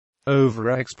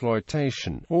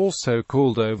Overexploitation, also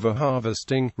called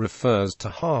overharvesting, refers to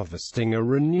harvesting a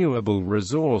renewable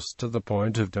resource to the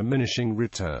point of diminishing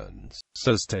returns.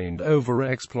 Sustained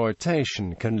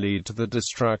overexploitation can lead to the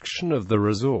destruction of the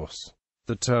resource.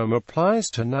 The term applies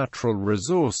to natural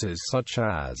resources such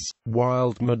as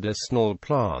wild medicinal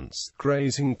plants,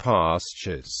 grazing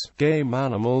pastures, game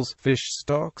animals, fish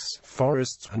stocks,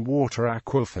 forests, and water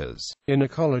aquifers. In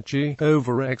ecology,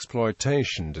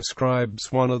 overexploitation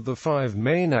describes one of the 5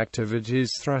 main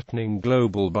activities threatening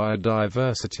global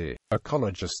biodiversity.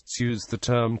 Ecologists use the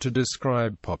term to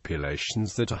describe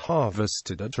populations that are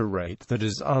harvested at a rate that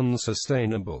is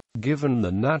unsustainable, given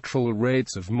the natural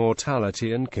rates of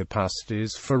mortality and capacities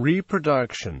for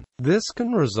reproduction. This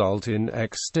can result in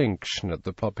extinction at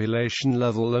the population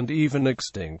level and even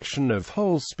extinction of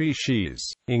whole species.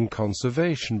 In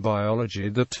conservation biology,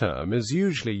 the term is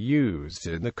usually used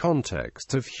in the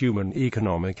context of human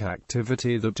economic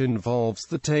activity that involves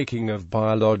the taking of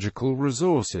biological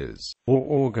resources, or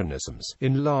organisms,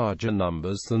 in larger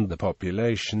numbers than the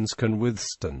populations can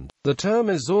withstand. The term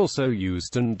is also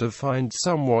used and defined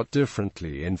somewhat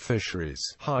differently in fisheries,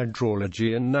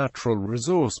 hydrology and natural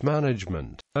resource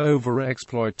management.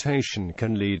 Overexploitation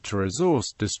can lead to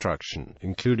resource destruction,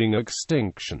 including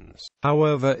extinctions.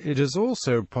 However, it is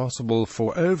also possible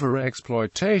for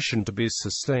overexploitation to be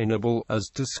sustainable,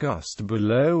 as discussed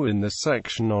below in the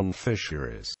section on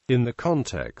fisheries. In the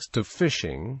context of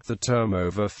fishing, the term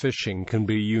overfishing can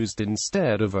be used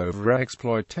instead of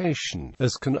overexploitation,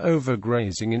 as can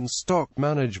overgrazing in stock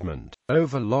management,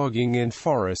 overlogging in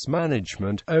forest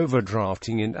management,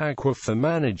 overdrafting in aquifer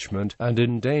management, and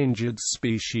endangered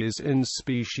species in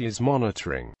species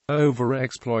monitoring.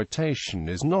 Overexploitation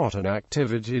is not an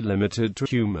activity limited to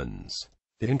humans.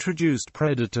 Introduced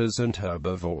predators and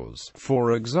herbivores,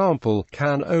 for example,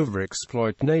 can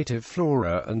overexploit native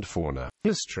flora and fauna.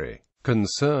 History.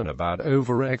 Concern about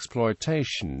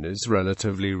overexploitation is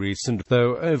relatively recent,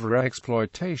 though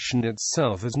overexploitation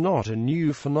itself is not a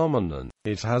new phenomenon.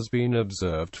 It has been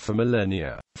observed for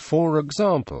millennia. For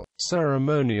example,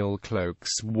 ceremonial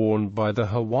cloaks worn by the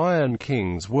Hawaiian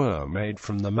kings were made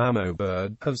from the mamo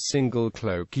bird. A single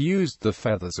cloak used the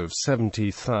feathers of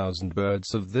 70,000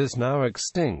 birds of this now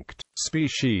extinct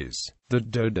species. The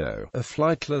dodo, a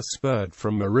flightless bird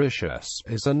from Mauritius,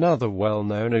 is another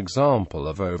well-known example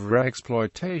of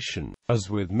overexploitation. As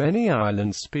with many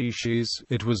island species,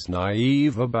 it was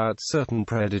naive about certain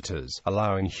predators,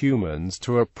 allowing humans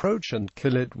to approach and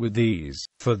kill it with ease.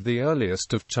 For the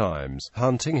earliest of times,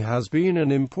 hunting has been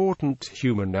an important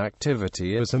human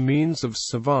activity as a means of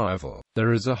survival.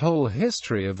 There is a whole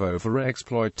history of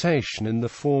overexploitation in the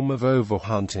form of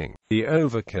overhunting. The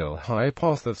Overkill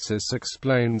Hypothesis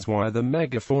explains why the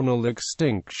megafaunal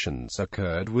extinctions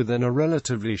occurred within a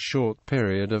relatively short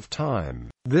period of time.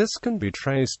 This can be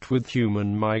traced with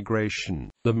human migration.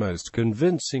 The most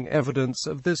convincing evidence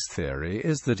of this theory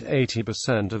is that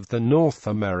 80% of the North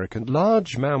American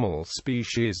large mammal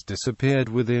species disappeared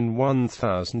within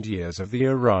 1,000 years of the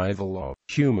arrival of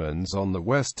humans on the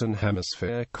Western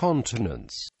Hemisphere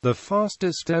continents. The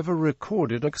fastest ever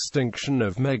recorded extinction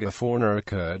of megafauna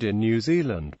occurred in New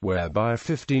Zealand, where by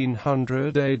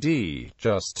 1500 AD,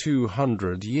 just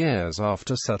 200 years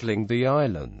after settling the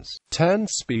islands, 10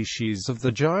 species of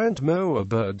the giant moa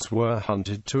birds were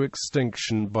hunted to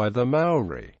extinction by the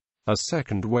Maori. A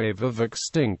second wave of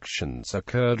extinctions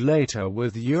occurred later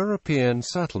with European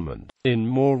settlement. In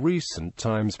more recent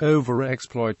times,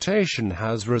 overexploitation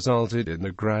has resulted in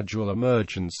the gradual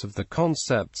emergence of the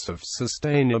concepts of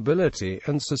sustainability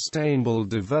and sustainable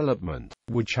development,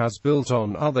 which has built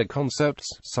on other concepts,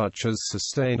 such as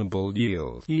sustainable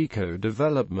yield,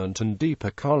 eco-development and deep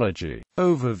ecology.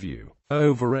 Overview.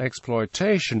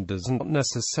 Overexploitation does not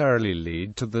necessarily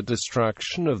lead to the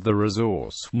destruction of the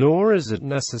resource, nor is it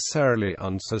necessarily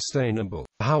unsustainable.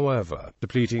 However,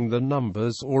 depleting the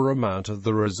numbers or amount of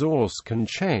the resource can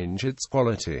change its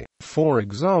quality. For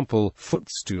example,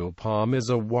 footstool palm is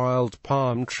a wild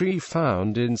palm tree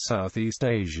found in Southeast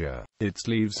Asia. Its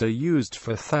leaves are used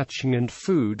for thatching and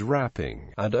food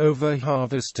wrapping, and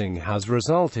overharvesting has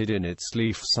resulted in its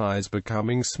leaf size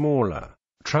becoming smaller.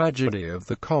 Tragedy of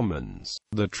the Commons.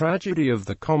 The tragedy of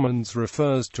the commons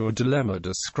refers to a dilemma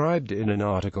described in an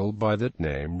article by that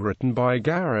name written by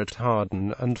Garrett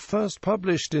Hardin and first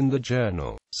published in the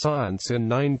journal Science in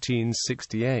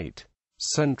 1968.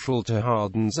 Central to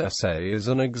Hardin's essay is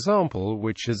an example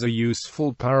which is a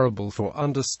useful parable for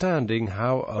understanding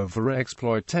how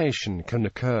overexploitation can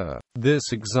occur.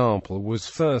 This example was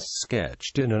first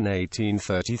sketched in an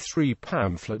 1833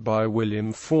 pamphlet by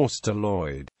William Forster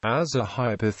Lloyd, as a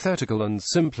hypothetical and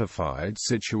simplified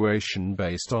situation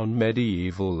based on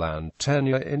medieval land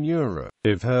tenure in Europe.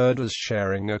 If herders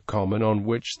sharing a common on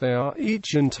which they are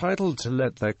each entitled to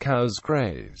let their cows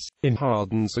graze. In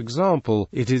Hardin's example,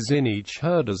 it is in each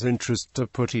herder's interest to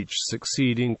put each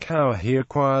succeeding cow he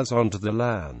acquires onto the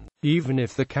land, even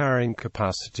if the carrying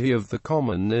capacity of the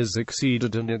common is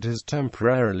exceeded and it is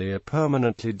temporarily or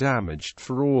permanently damaged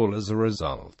for all as a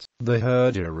result. The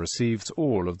herder receives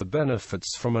all of the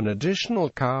benefits from an additional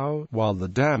cow, while the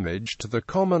damage to the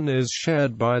common is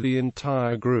shared by the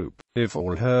entire group. If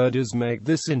all herders make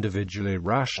this individually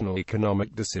rational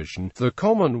economic decision, the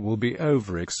common will be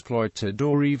overexploited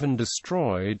or even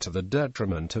destroyed to the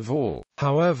detriment of all.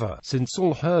 However, since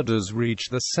all herders reach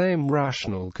the same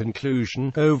rational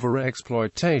conclusion,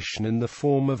 overexploitation in the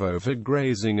form of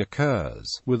overgrazing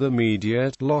occurs, with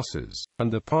immediate losses,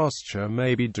 and the pasture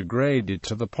may be degraded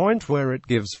to the point where it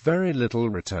gives very little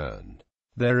return.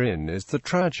 Therein is the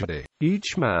tragedy.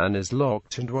 Each man is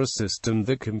locked into a system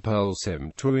that compels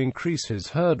him to increase his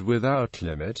herd without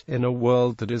limit, in a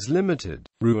world that is limited.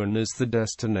 Ruin is the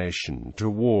destination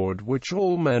toward which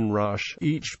all men rush,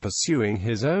 each pursuing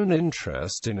his own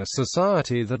interest in a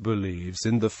society that believes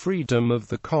in the freedom of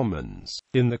the commons.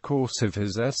 In the course of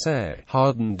his essay,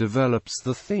 Hardin develops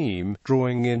the theme,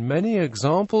 drawing in many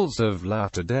examples of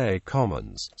latter-day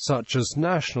commons, such as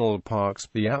national parks,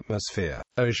 the atmosphere,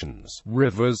 oceans,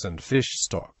 rivers and fish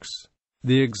stocks.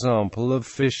 The example of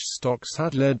fish stocks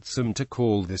had led some to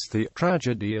call this the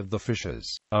tragedy of the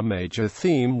fishes. A major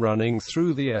theme running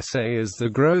through the essay is the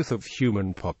growth of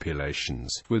human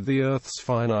populations, with the Earth's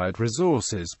finite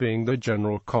resources being the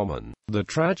general common. The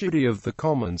tragedy of the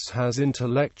commons has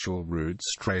intellectual roots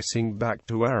tracing back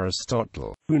to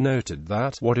Aristotle, who noted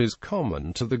that what is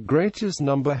common to the greatest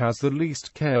number has the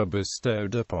least care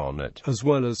bestowed upon it, as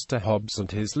well as to Hobbes and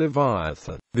his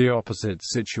Leviathan. The opposite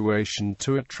situation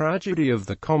to a tragedy of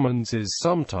the commons is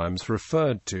sometimes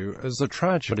referred to as a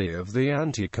tragedy of the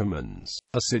anti-commons,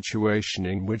 a situation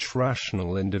in which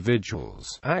rational individuals,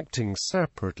 acting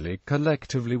separately,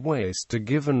 collectively waste a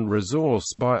given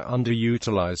resource by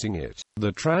underutilizing it.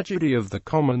 The tragedy of the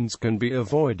commons can be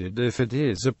avoided if it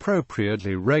is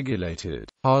appropriately regulated.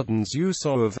 Hardin's use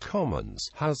of commons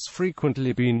has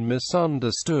frequently been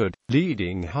misunderstood,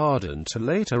 leading Hardin to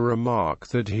later remark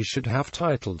that he should have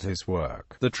titled his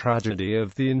work, "The Tragedy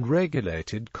of the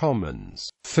Unregulated Commons."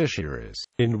 Fisheries.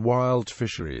 In wild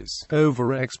fisheries,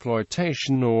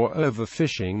 overexploitation or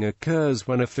overfishing occurs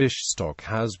when a fish stock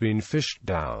has been fished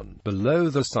down below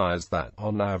the size that,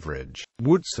 on average,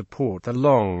 would support the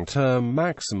long-term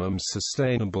maximum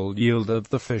sustainable yield of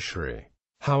the fishery.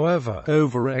 However,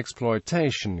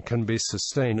 overexploitation can be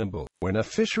sustainable when a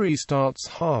fishery starts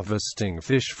harvesting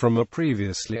fish from a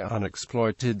previously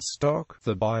unexploited stock.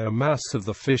 The biomass of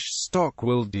the fish stock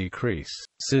will decrease,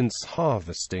 since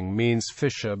harvesting means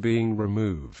fish are being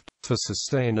removed. For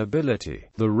sustainability,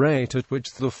 the rate at which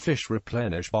the fish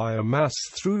replenish biomass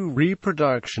through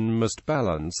reproduction must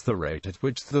balance the rate at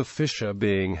which the fish are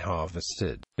being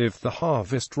harvested. If the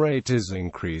harvest rate is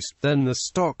increased, then the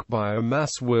stock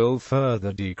biomass will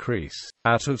further decrease.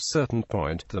 At a certain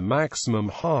point, the maximum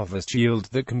harvest yield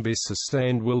that can be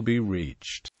sustained will be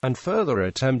reached, and further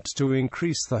attempts to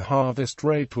increase the harvest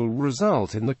rate will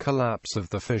result in the collapse of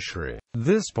the fishery.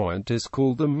 This point is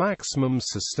called the maximum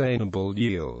sustainable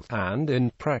yield, and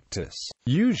in practice,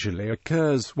 usually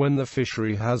occurs when the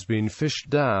fishery has been fished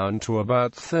down to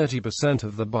about 30%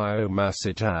 of the biomass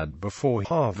it had before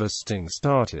harvesting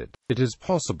started. It is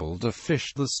possible to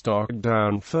fish the stock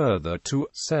down further to,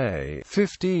 say,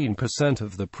 15%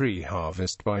 of the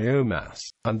pre-harvest biomass,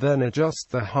 and then adjust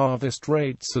the harvest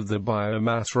rates of the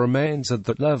biomass remains at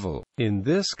that level. In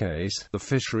this case, the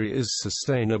fishery is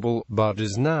sustainable, but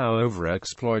is now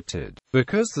overexploited,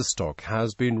 because the stock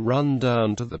has been run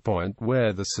down to the point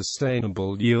where the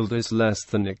sustainable yield is less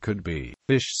than it could be.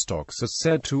 Fish stocks are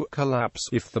said to collapse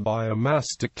if the biomass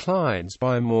declines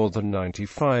by more than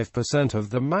 95% of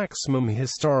the maximum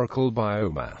historical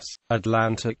biomass.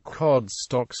 Atlantic cod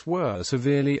stocks were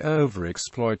severely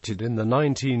overexploited in the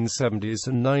 1970s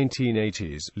and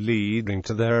 1980s, leading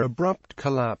to their abrupt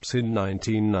collapse in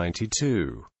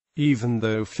 1992. Even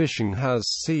though fishing has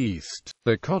ceased,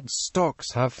 the cod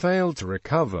stocks have failed to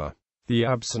recover. The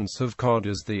absence of cod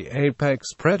as the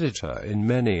apex predator in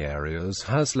many areas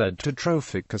has led to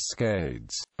trophic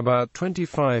cascades. About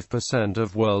 25%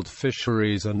 of world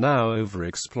fisheries are now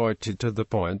overexploited to the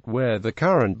point where the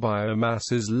current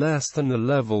biomass is less than the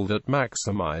level that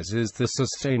maximizes the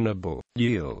sustainable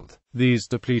yield. These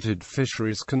depleted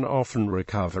fisheries can often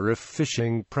recover if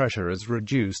fishing pressure is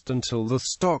reduced until the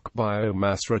stock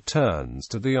biomass returns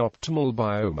to the optimal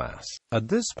biomass. At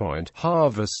this point,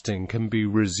 harvesting can be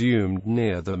resumed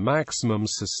near the maximum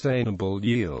sustainable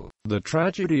yield. The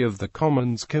tragedy of the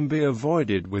commons can be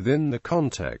avoided within the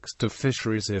context of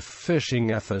fisheries if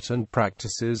fishing effort and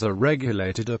practices are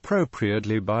regulated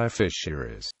appropriately by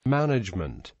fisheries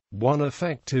management. One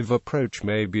effective approach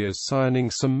may be assigning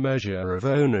some measure of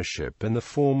ownership in the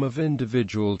form of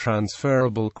individual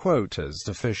transferable quotas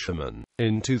to fishermen.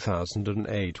 In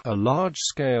 2008, a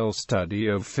large-scale study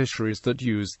of fisheries that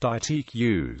used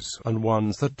ITQs and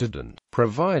ones that didn't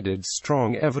provided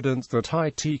strong evidence that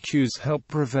ITQs help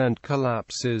prevent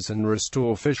collapses and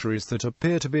restore fisheries that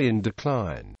appear to be in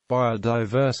decline.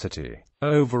 Biodiversity.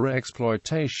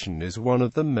 Overexploitation is one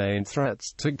of the main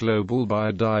threats to global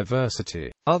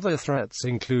biodiversity. Other threats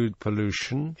include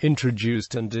pollution,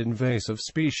 introduced and invasive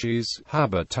species,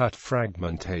 habitat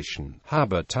fragmentation,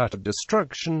 habitat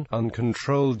destruction,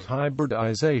 uncontrolled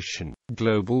hybridization,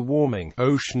 global warming,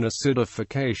 ocean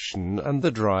acidification, and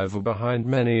the driver behind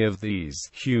many of these,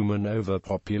 human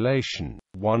overpopulation.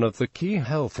 One of the key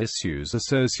health issues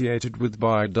associated with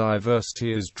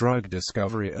biodiversity is drug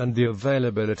discovery and the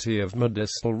availability of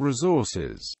medicinal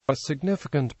resources. A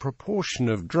significant proportion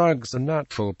of drugs are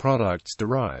natural products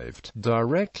derived,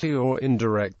 directly or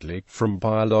indirectly, from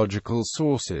biological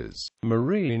sources.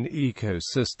 Marine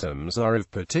ecosystems are of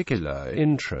particular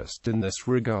interest in this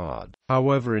regard.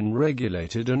 However,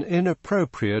 unregulated and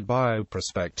inappropriate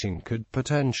bioprospecting could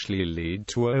potentially lead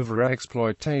to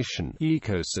overexploitation,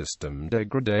 ecosystem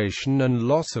degradation, and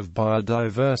loss of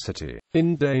biodiversity.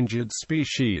 Endangered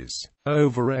species.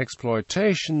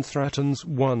 Overexploitation threatens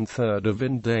 1/3 of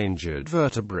endangered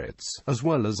vertebrates, as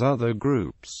well as other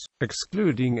groups.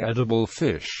 Excluding edible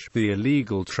fish, the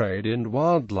illegal trade in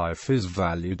wildlife is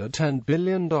valued at $10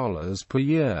 billion per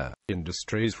year.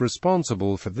 Industries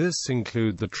responsible for this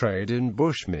include the trade in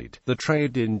bushmeat, the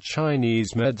trade in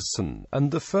Chinese medicine,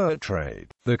 and the fur trade.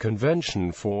 The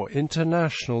Convention for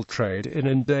International Trade in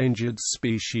Endangered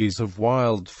Species of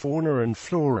Wild Fauna and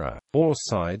Flora, or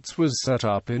CITES, was set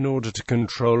up in order to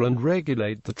control and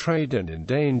regulate the trade in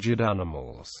endangered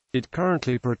animals. It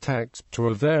currently protects, to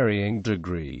a varying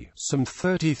degree, some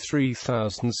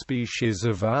 33,000 species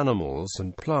of animals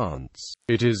and plants.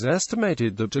 It is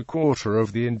estimated that a quarter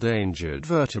of the endangered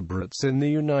vertebrates in the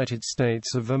United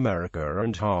States of America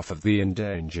and half of the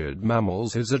endangered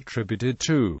mammals is attributed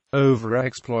to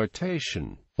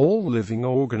overexploitation. All living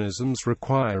organisms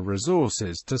require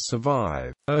resources to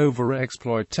survive.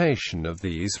 Overexploitation of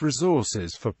these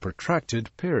resources for protracted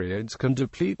periods can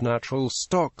deplete natural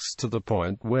stocks to the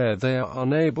point where they are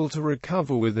unable to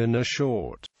recover within a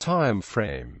short time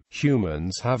frame.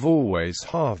 Humans have always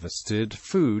harvested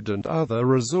food and other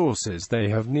resources they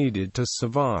have needed to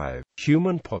survive.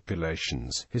 Human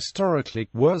populations, historically,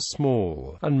 were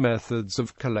small, and methods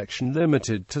of collection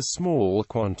limited to small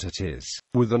quantities.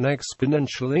 With an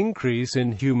exponential increase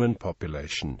in human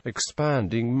population,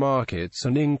 expanding markets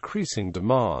and increasing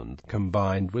demand,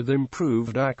 combined with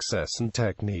improved access and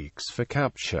techniques for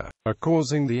capture, are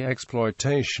causing the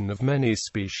exploitation of many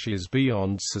species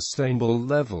beyond sustainable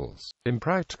levels. In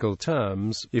practical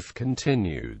terms, if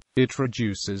continued, it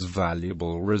reduces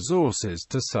valuable resources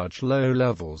to such low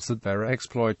levels that their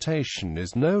exploitation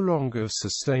is no longer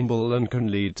sustainable and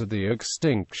can lead to the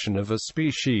extinction of a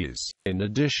species. In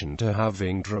addition to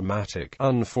having dramatic,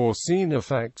 unforeseen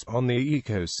effects on the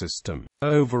ecosystem,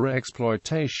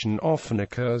 overexploitation often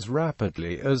occurs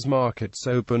rapidly as markets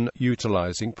open,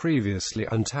 utilizing previously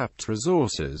untapped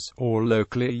resources, or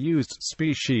locally used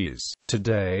species.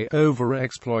 Today,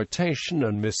 overexploitation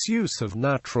and misuse of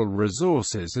natural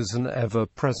resources is an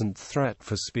ever-present threat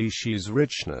for species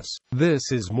richness.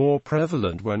 This is more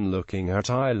prevalent when looking at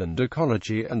island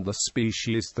ecology and the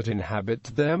species that inhabit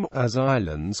them, as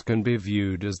islands can be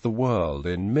viewed as the world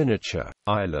in miniature.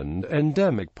 Island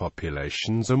endemic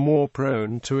populations are more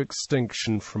prone to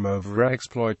extinction from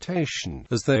overexploitation,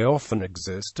 as they often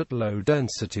exist at low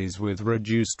densities with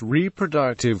reduced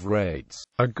reproductive rates.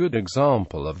 A good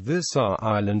example of this are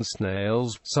island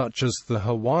snails, such as the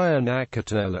Hawaiian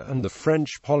acatinella and the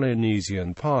French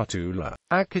Polynesian partula.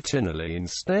 Acatinelline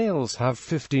snails have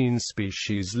 15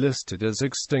 species listed as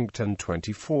extinct and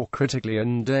 24 critically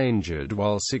endangered,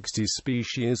 while 60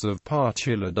 species of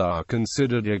partulid are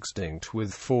considered extinct,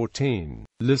 with 14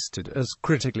 listed as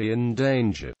critically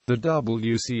endangered. The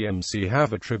WCMC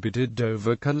have attributed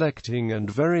overcollecting and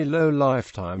very low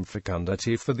lifetime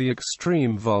fecundity for the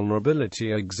extreme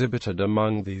vulnerability exhibited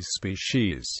among these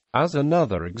species. As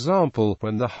another example,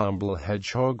 when the humble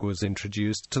hedgehog was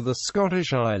introduced to the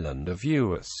Scottish island of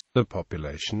Uis, the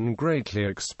population greatly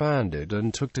expanded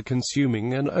and took to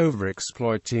consuming and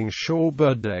overexploiting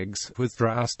shorebird eggs, with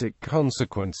drastic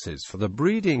consequences for the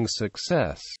breeding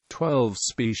success. 12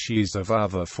 species of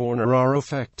avifauna are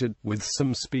affected, with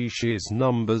some species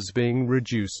numbers being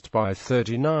reduced by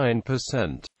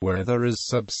 39%. Where there is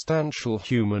substantial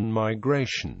human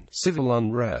migration, civil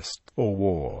unrest, or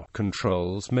war,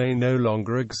 controls may no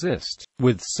longer exist.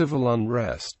 With civil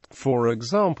unrest, for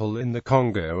example in the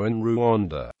Congo and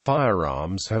Rwanda,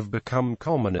 firearms have become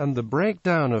common, and the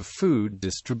breakdown of food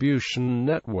distribution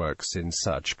networks in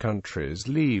such countries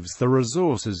leaves the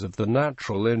resources of the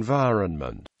natural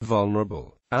environment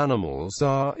vulnerable. Animals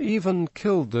are even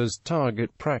killed as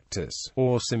target practice,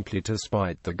 or simply to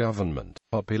spite the government.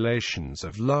 Populations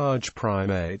of large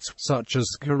primates, such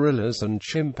as gorillas and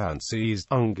chimpanzees,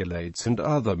 ungulates and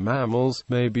other mammals,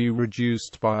 may be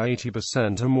reduced by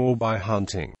 80% or more by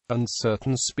hunting, and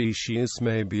certain species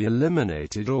may be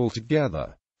eliminated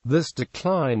altogether. This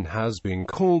decline has been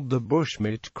called the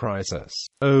bushmeat crisis.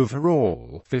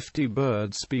 Overall, 50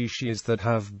 bird species that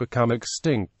have become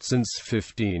extinct since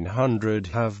 1500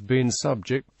 have been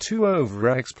subject to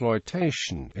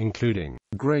overexploitation, including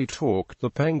great auk,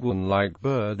 the penguin-like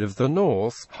bird of the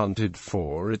north, hunted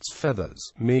for its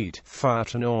feathers, meat,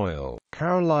 fat and oil.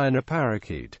 Carolina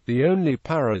parakeet, the only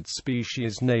parrot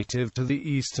species native to the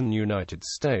eastern United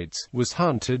States, was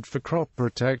hunted for crop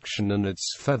protection and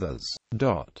its feathers.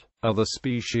 Other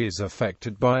species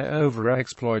affected by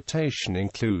overexploitation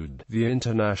include the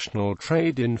international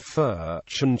trade in fur,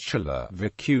 chinchilla,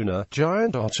 vicuna,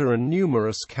 giant otter and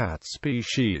numerous cat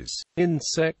species.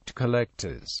 Insect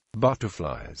collectors,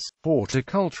 butterflies,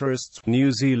 horticulturists,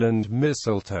 New Zealand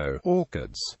mistletoe,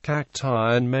 orchids,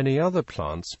 cacti and many other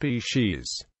plant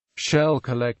species. Shell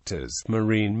collectors,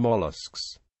 marine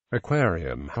mollusks,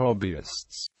 aquarium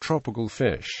hobbyists, tropical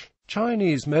fish,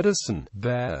 Chinese medicine,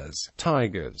 bears,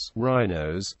 tigers,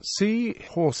 rhinos, sea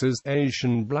horses,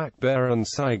 Asian black bear and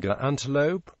saiga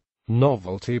antelope,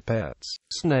 novelty pets,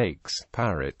 snakes,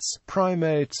 parrots,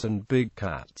 primates and big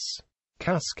cats.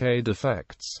 Cascade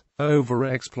effects.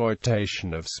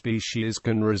 Overexploitation of species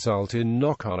can result in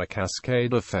knock-on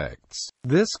cascade effects.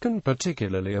 This can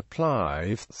particularly apply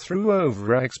if, through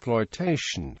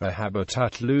overexploitation, a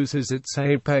habitat loses its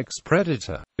apex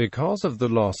predator. Because of the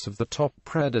loss of the top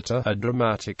predator, a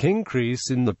dramatic increase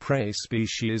in the prey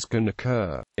species can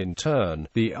occur. In turn,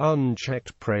 the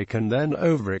unchecked prey can then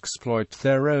overexploit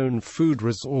their own food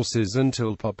resources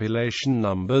until population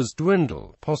numbers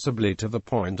dwindle, possibly to the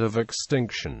point of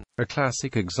extinction. A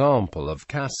classic example of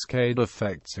cascade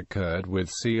effects occurred with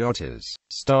sea otters,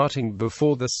 starting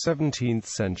before the 17th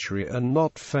century and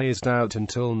not phased out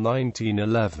until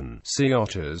 1911. Sea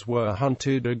otters were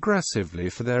hunted aggressively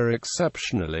for their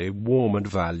exceptionally warm and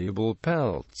valuable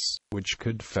pelts, which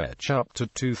could fetch up to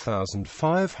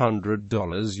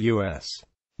 $2,500 US.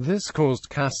 This caused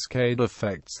cascade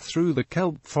effects through the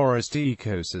kelp forest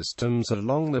ecosystems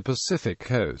along the Pacific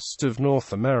coast of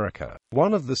North America.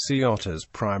 One of the sea otter's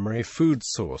primary food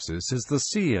sources is the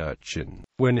sea urchin.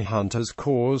 When hunters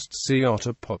caused sea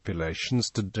otter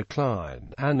populations to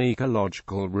decline, an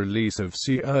ecological release of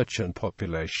sea urchin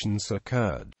populations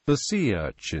occurred. The sea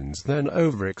urchins then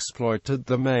overexploited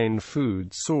the main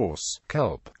food source,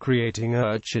 kelp, creating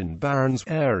urchin barrens,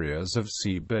 areas of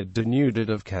seabed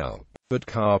denuded of kelp, but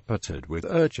carpeted with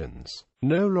urchins.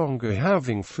 No longer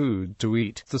having food to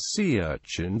eat, the sea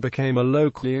urchin became a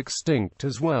locally extinct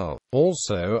as well.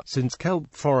 Also, since kelp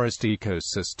forest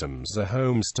ecosystems are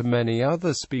homes to many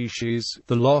other species,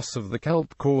 the loss of the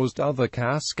kelp caused other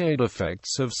cascade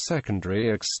effects of secondary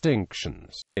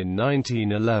extinctions. In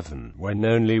 1911, when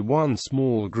only one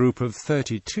small group of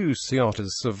 32 sea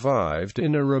otters survived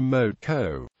in a remote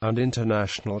cove, an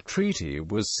international treaty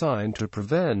was signed to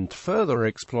prevent further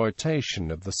exploitation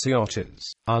of the sea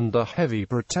otters. Under heavy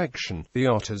protection, the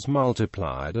otters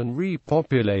multiplied and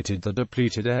repopulated the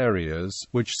depleted areas,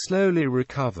 which slowly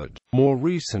recovered. More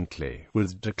recently,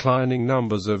 with declining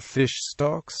numbers of fish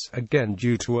stocks, again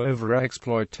due to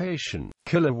overexploitation,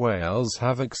 killer whales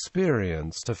have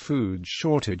experienced a food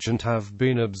shortage and have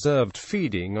been observed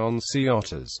feeding on sea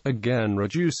otters, again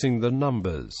reducing the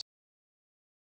numbers.